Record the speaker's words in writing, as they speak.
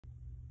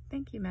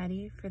Thank you,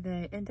 Maddie, for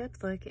the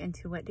in-depth look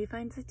into what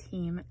defines a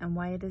team and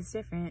why it is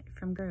different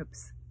from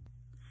groups.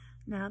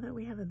 Now that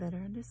we have a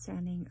better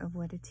understanding of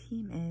what a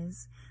team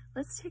is,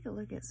 let's take a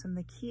look at some of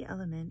the key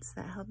elements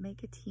that help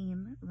make a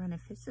team run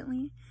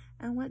efficiently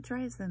and what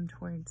drives them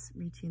towards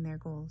reaching their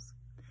goals.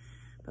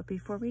 But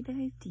before we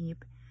dive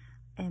deep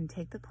and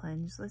take the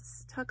plunge,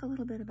 let's talk a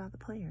little bit about the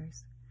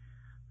players.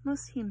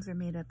 Most teams are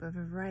made up of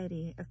a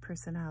variety of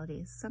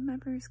personalities. Some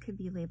members could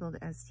be labeled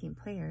as team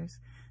players.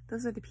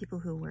 Those are the people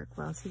who work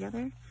well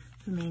together,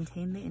 who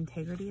maintain the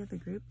integrity of the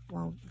group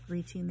while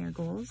reaching their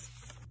goals.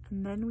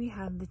 And then we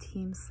have the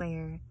team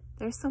slayer.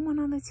 There's someone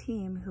on the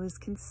team who is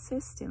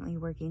consistently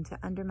working to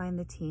undermine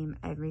the team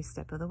every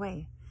step of the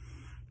way.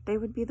 They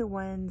would be the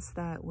ones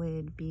that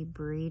would be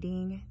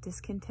breeding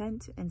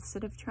discontent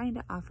instead of trying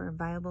to offer a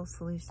viable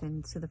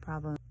solution to the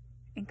problem.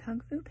 In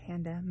Kung Fu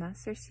Panda,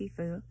 Master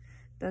Shifu,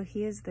 though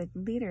he is the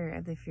leader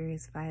of the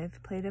Furious Five,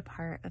 played a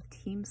part of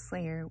Team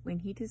Slayer when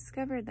he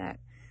discovered that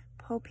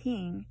Po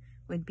Ping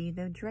would be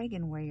the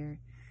Dragon Warrior.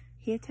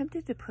 He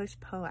attempted to push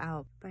Po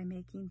out by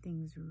making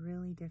things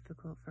really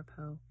difficult for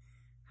Po.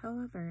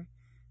 However,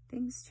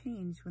 things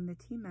changed when the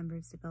team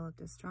members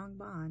developed a strong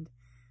bond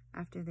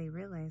after they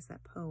realized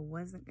that Po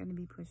wasn't going to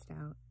be pushed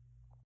out.